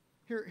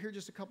 Here are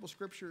just a couple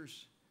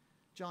scriptures.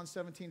 John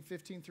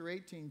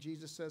 17:15-18,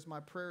 Jesus says, my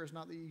prayer is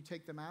not that you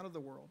take them out of the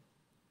world,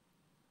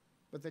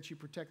 but that you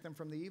protect them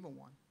from the evil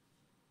one.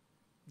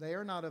 They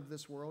are not of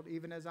this world,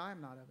 even as I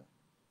am not of it.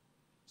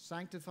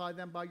 Sanctify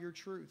them by your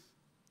truth.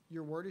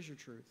 Your word is your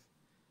truth.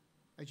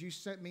 As you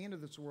sent me into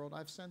this world,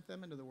 I've sent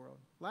them into the world.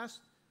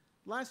 Last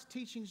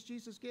teachings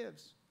Jesus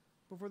gives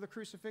before the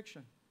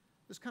crucifixion.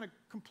 This kind of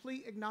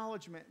complete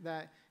acknowledgement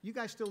that you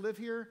guys still live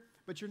here,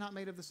 but you're not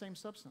made of the same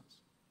substance.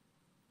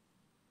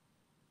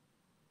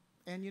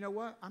 And you know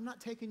what? I'm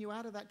not taking you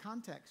out of that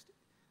context.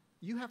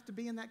 You have to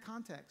be in that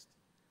context.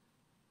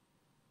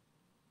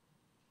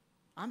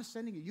 I'm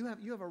sending you.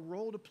 You have a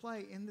role to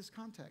play in this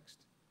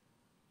context.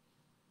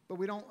 But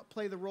we don't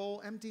play the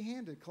role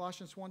empty-handed.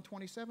 Colossians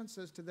 1:27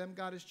 says, to them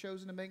God has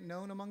chosen to make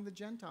known among the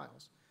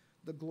Gentiles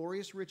the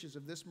glorious riches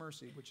of this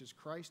mercy, which is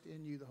Christ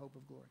in you, the hope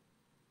of glory.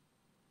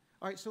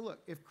 All right, so look,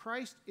 if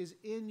Christ is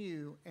in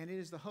you and it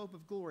is the hope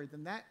of glory,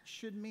 then that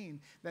should mean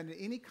that in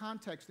any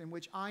context in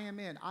which I am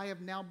in, I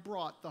have now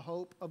brought the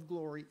hope of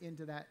glory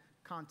into that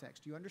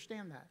context. Do you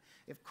understand that?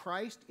 If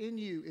Christ in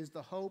you is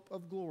the hope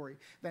of glory,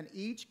 then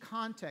each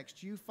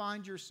context you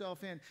find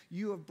yourself in,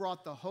 you have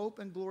brought the hope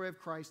and glory of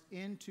Christ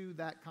into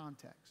that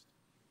context.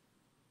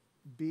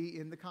 Be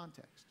in the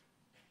context.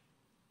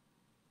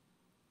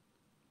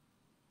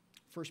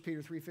 1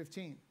 Peter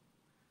 3:15,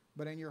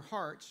 but in your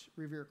hearts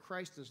revere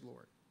Christ as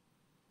Lord.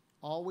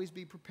 Always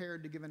be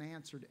prepared to give an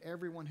answer to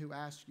everyone who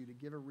asks you to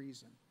give a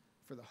reason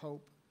for the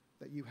hope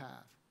that you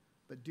have,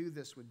 but do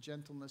this with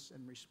gentleness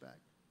and respect.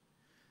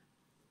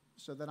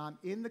 So that I'm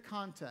in the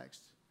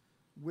context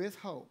with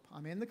hope.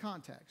 I'm in the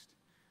context.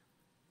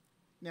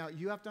 Now,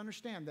 you have to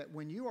understand that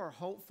when you are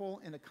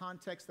hopeful in a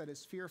context that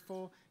is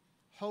fearful,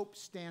 hope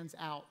stands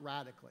out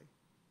radically.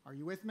 Are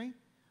you with me?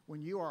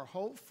 When you are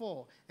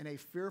hopeful in a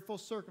fearful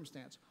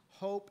circumstance,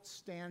 hope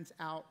stands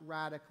out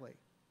radically.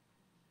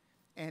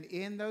 And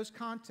in those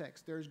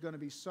contexts, there's going to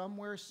be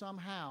somewhere,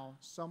 somehow,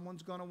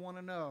 someone's going to want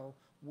to know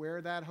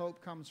where that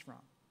hope comes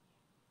from.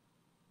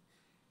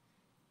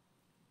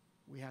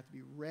 We have to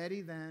be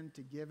ready then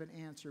to give an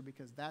answer,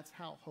 because that's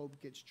how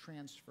hope gets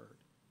transferred.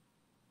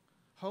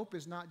 Hope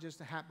is not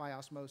just a hat by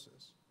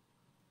osmosis.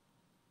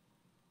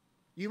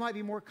 You might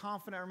be more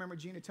confident. I remember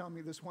Gina telling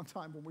me this one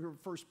time when we were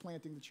first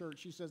planting the church.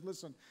 She says,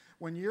 listen,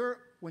 when you're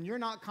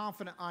not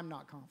confident, I'm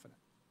not confident.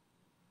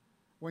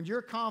 When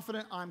you're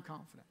confident, I'm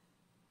confident.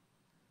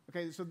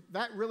 Okay, so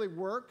that really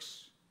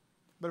works.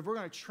 But if we're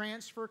going to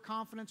transfer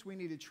confidence, we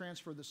need to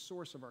transfer the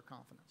source of our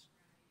confidence.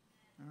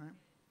 All right?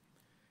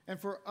 And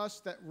for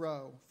us that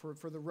row,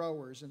 for the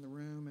rowers in the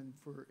room and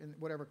for in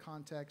whatever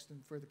context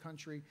and for the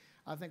country,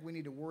 I think we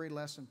need to worry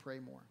less and pray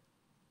more.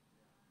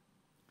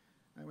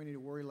 And we need to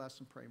worry less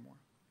and pray more.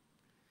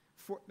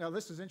 Now,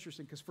 this is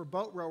interesting, because for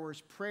boat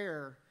rowers,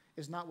 prayer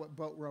is not what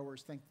boat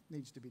rowers think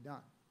needs to be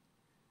done.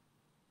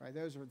 Right?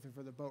 Those are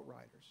for the boat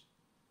riders.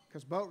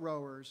 Because boat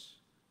rowers,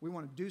 we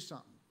want to do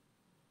something.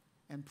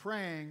 And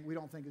praying, we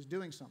don't think is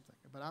doing something.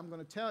 But I'm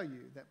going to tell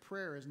you that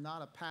prayer is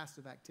not a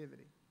passive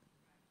activity.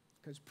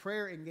 Because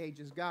prayer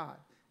engages God.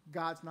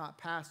 God's not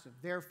passive.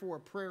 Therefore,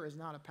 prayer is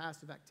not a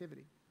passive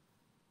activity.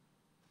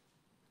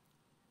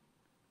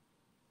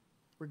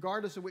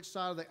 Regardless of which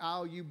side of the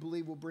aisle you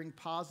believe will bring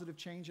positive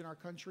change in our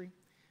country,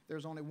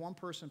 there's only one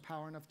person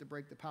power enough to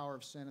break the power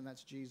of sin, and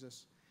that's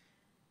Jesus.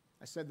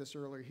 I said this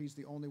earlier. He's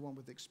the only one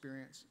with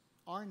experience.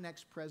 Our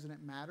next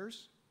president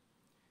matters.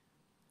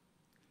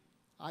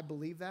 I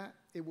believe that.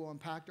 It will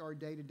impact our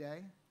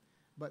day-to-day.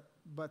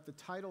 But the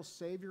title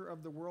Savior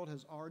of the world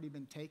has already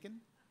been taken.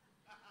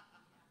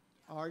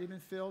 Already been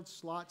filled.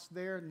 Slots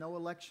there. No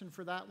election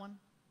for that one.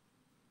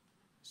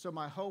 So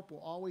my hope will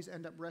always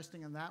end up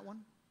resting in that one.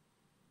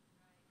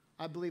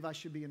 I believe I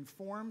should be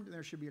informed, and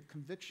there should be a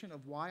conviction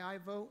of why I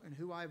vote and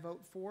who I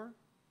vote for.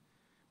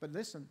 But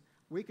listen,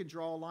 we could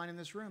draw a line in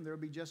this room. There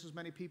will be just as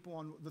many people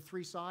on the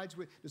three sides.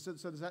 So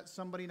does that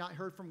somebody not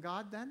heard from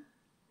God then?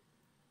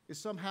 Is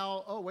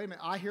somehow, oh, wait a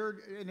minute, I heard,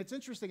 and it's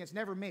interesting, it's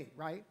never me,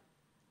 right?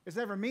 It's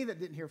never me that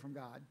didn't hear from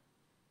God.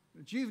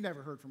 But you've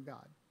never heard from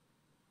God.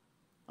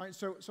 All right,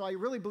 so I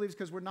really believe it's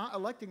because we're not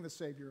electing the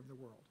Savior of the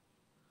world.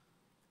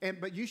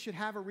 But you should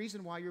have a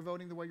reason why you're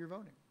voting the way you're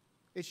voting.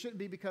 It shouldn't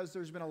be because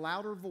there's been a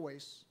louder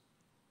voice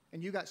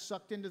and you got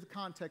sucked into the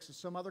context of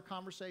some other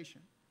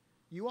conversation.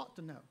 You ought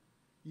to know.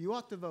 You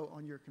ought to vote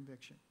on your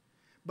conviction.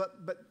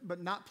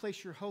 But not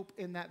place your hope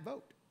in that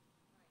vote.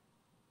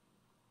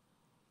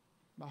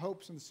 My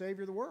hope's in the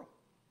Savior of the world.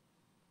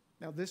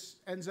 Now, this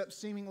ends up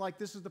seeming like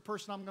this is the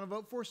person I'm going to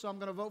vote for, so I'm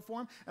going to vote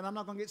for him, and I'm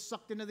not going to get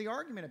sucked into the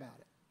argument about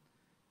it.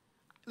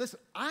 Listen,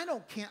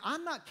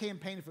 I'm not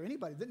campaigning for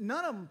anybody.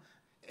 None of them,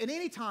 at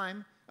any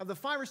time of the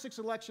 5 or 6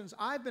 elections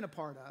I've been a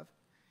part of,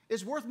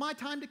 is worth my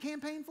time to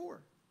campaign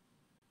for.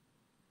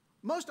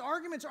 Most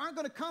arguments aren't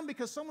going to come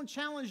because someone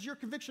challenged your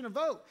conviction to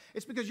vote.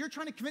 It's because you're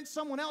trying to convince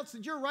someone else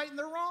that you're right and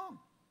they're wrong.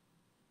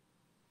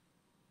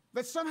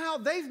 But somehow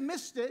they've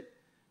missed it,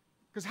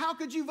 because how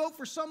could you vote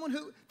for someone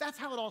who, that's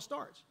how it all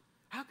starts.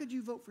 How could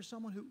you vote for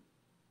someone who,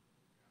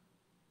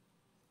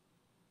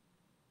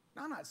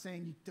 now, I'm not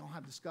saying you don't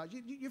have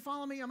discussion. You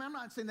follow me? I'm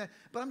not saying that,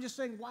 but I'm just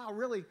saying, wow,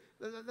 really,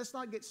 let's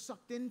not get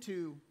sucked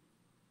into,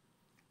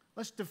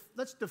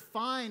 let's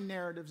define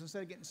narratives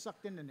instead of getting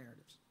sucked into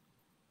narratives.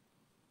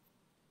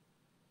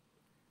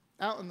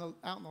 Out in the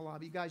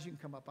lobby, you guys, you can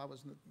come up. I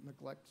was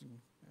neglecting,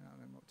 I don't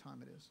even know what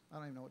time it is. I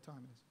don't even know what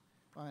time it is.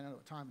 Well, I know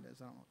what time it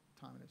is. I don't know what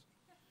time it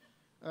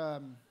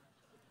is.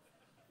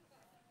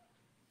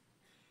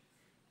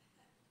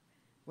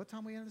 What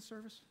time we end the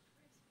service?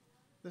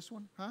 This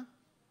one? Huh?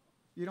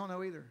 You don't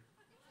know either.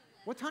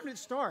 What time did it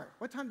start?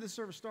 What time did the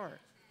service start?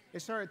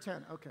 It started at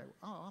 10. Okay.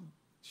 Oh,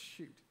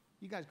 shoot.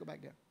 You guys go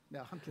back down.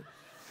 No, I'm kidding.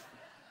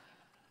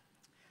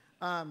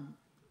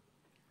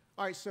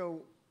 All right,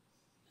 so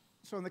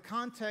in the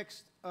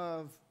context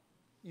of,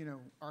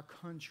 our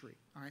country,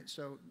 all right,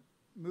 so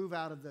move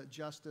out of the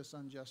justice,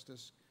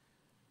 injustice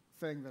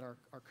thing that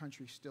our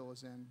country still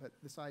is in, but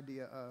this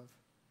idea of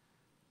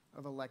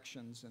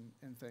elections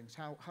and things.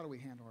 How do we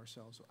handle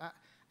ourselves?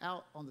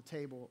 Out on the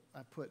table,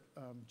 I put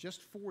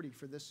just 40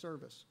 for this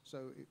service.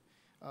 So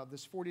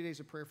this 40 Days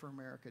of Prayer for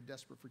America,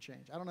 Desperate for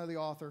Change. I don't know the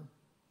author.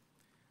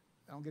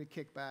 I don't get a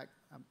kickback.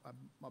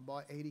 I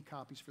bought 80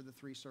 copies for the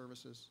 3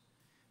 services.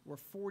 We're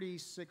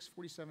 46,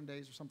 47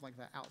 days or something like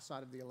that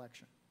outside of the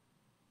election.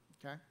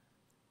 Okay?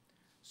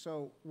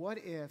 So what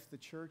if the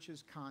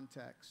church's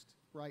context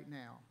right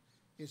now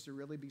is to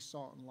really be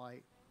salt and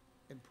light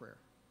in prayer?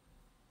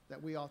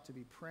 That we ought to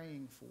be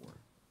praying for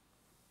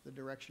the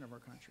direction of our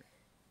country.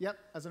 Yep,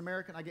 as an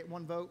American, I get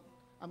 1 vote.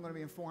 I'm going to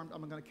be informed.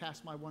 I'm going to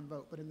cast my 1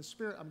 vote. But in the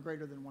spirit, I'm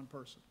greater than 1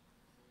 person.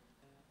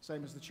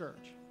 Same as the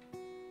church.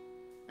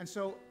 And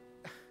so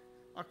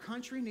our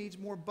country needs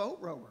more boat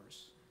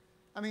rowers.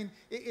 I mean,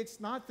 it's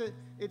not that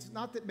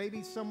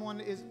maybe someone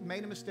is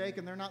made a mistake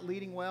and they're not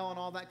leading well and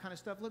all that kind of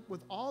stuff. Look,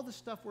 with all the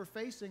stuff we're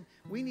facing,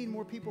 we need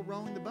more people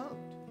rowing the boat.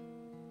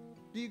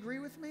 Do you agree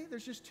with me?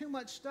 There's just too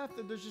much stuff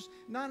that there's just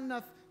not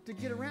enough to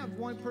get around.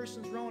 One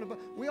person's rowing a boat.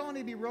 We all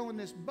need to be rowing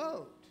this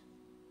boat.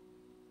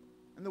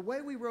 And the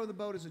way we row the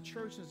boat as a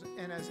church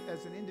and as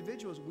an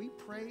individual is we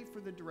pray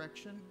for the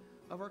direction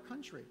of our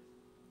country.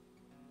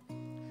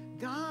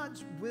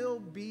 God's will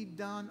be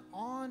done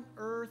on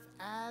earth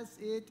as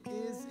it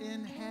is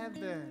in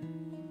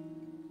heaven.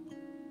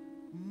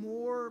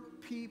 More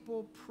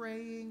people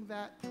praying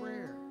that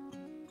prayer.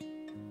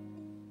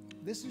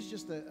 This is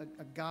just a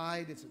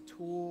guide. It's a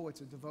tool. It's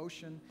a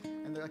devotion.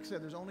 And like I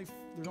said, there's only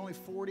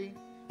 40.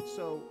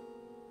 So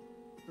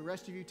the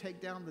rest of you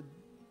take down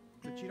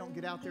that you don't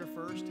get out there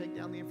first. Take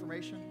down the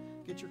information.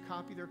 Get your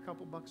copy. They're a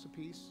couple bucks a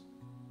piece.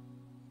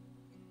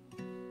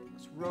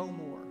 Let's row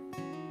more.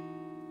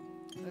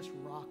 Let's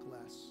rock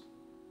less.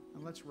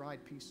 And let's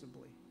ride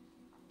peaceably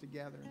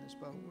together in this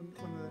boat.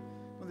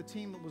 When the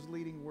team was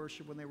leading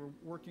worship, when they were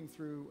working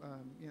through,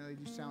 they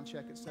do sound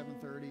check at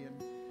 7:30,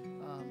 and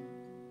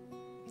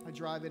I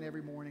drive in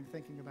every morning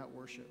thinking about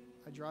worship.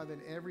 I drive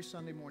in every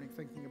Sunday morning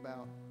thinking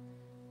about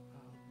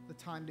the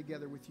time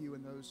together with you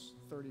in those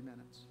 30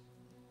 minutes.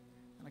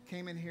 And I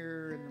came in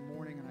here in the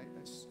morning and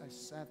I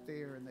sat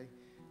there, and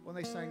when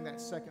they sang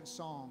that second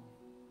song,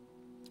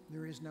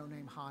 There Is No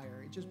Name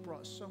Higher, it just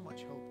brought so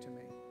much hope to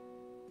me.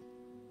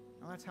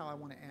 Now that's how I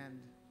want to end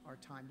our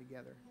time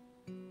together.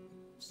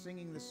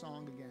 Singing the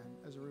song again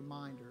as a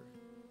reminder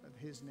of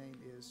His name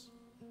is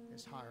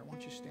higher. Why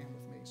don't you stand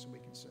with me so we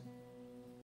can sing?